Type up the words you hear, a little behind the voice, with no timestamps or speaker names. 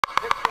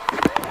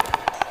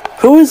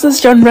Who is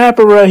this young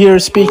rapper right here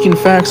speaking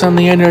facts on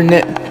the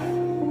internet?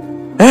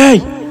 Hey!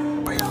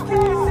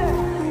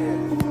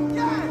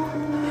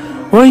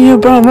 What you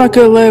about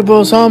record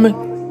labels, homie?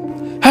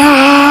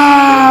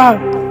 Ha!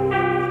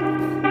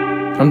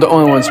 I'm the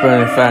only one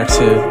spreading facts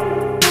here.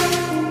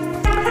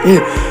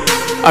 Yeah.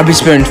 I be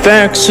spreading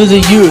facts to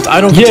the youth.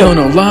 I don't tell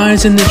no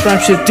lies in this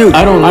rap shit, dude.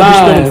 I don't lie. I be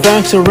spreading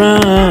facts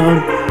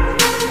around.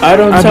 I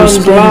don't tell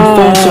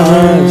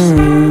lies.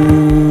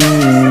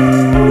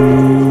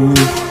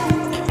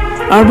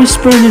 I be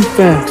spreading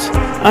facts.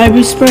 I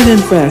be spreading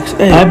facts.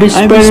 Hey, I be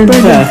spreading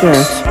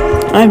facts.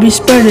 I be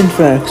spreading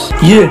facts.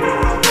 Yeah.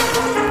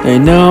 They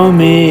know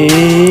me.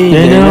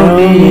 They know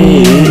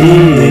me.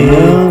 They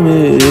know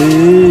me.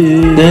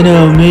 They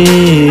know me.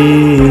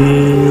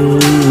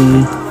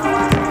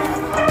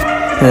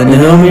 They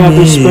know me. I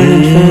be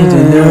spreading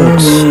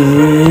facts.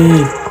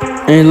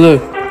 Hey,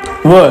 look.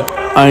 What?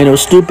 I ain't no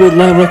stupid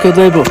record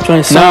label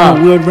trying to sign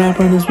a weird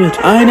rapper on this bitch.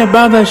 I ain't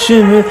about that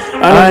shit, man.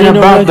 I ain't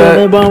no record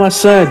label on my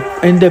side.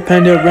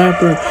 Independent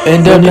rapper.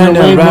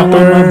 Independent rapper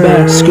on my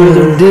back. Screw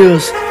them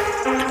deals.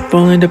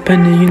 Full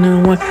independent, you know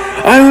what?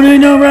 I don't need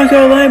no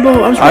record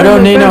label. I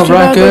don't need no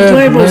record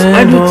labels.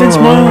 I do things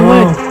my own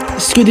way.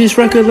 Screw these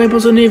record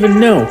labels, don't even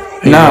know.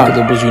 Hey, record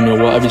labels, you know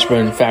what? I be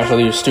spreading facts all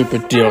these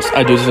stupid deals.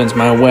 I do things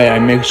my way. I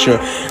make sure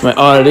my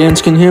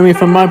audience can hear me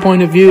from my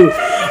point of view.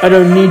 I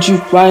don't need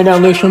you writing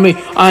down lyrics for me.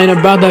 I ain't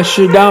about that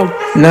shit out.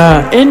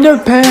 Nah.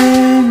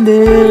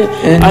 Independent.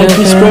 I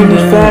be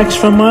spreading facts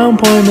from my own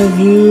point of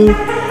view.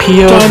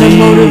 POV. Trying to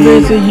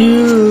motivate the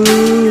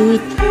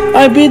youth.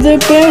 I be the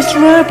best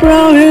rapper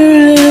out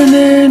here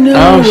in the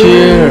out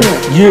here.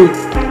 You.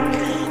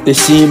 They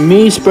see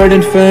me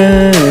spreading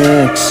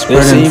facts.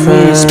 They see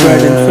me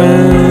spreading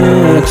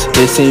facts.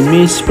 They see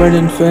me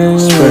spreading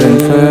facts. Spreading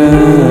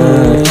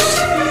facts.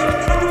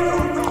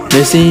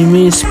 They see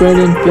me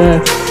spreading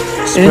facts.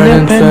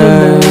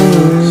 Independent.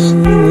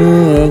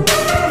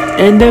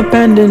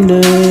 Independent.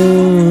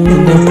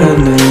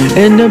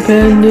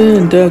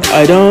 Independent.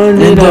 I don't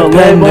need a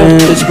label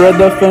to spread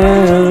the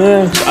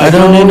facts. I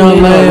don't need no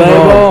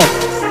label.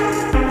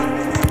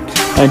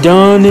 I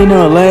don't need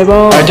no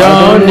label. I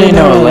don't need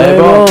no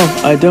label.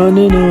 I don't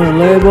need no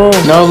label.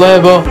 No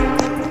label.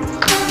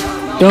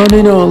 Don't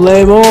need no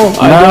label.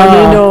 I don't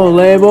need no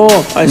label.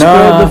 I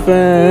spread the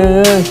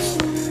facts.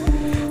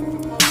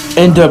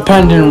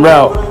 Independent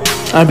route.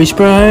 I be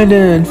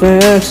spreading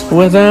facts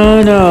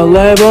without no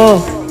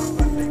label.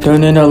 Don't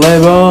need no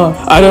label.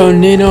 I don't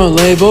need no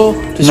label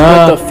to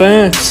spread the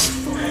facts.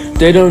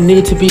 They don't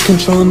need to be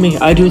controlling me.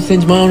 I do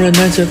things my own and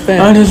that's a fact.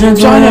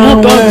 Trying to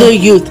help out the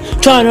youth.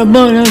 Trying to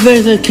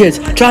motivate the kids.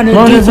 Trying to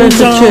give them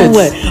some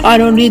way. I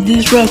don't need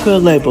these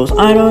record labels.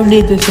 I don't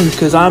need these things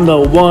because I'm the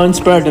one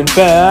spreading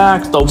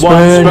facts. The one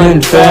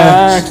spreading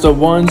facts. The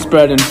one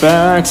spreading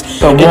facts.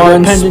 The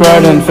one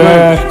spreading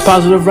facts.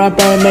 Positive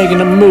rapper and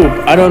making a move.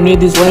 I don't need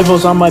these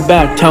labels on my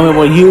back. Tell me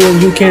what you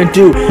and you can't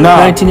do.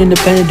 19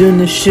 independent doing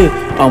this shit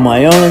on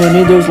my own. I don't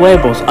need those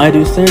labels. I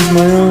do things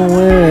my own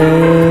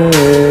way.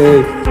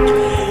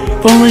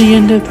 Fully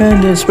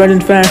independent,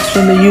 spreading facts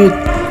from the youth.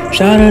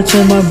 Shout out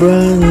to my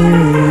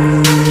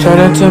brothers. Shout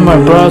out to my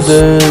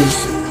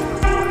brothers.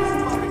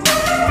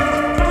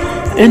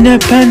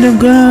 Independent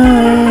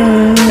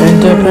girl.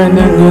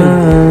 Independent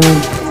girl.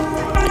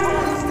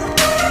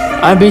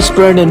 I be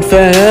spreading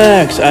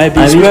facts. I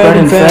be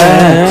spreading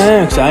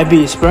facts. I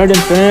be spreading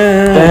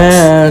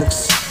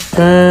facts.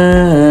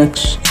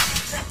 Facts. Facts.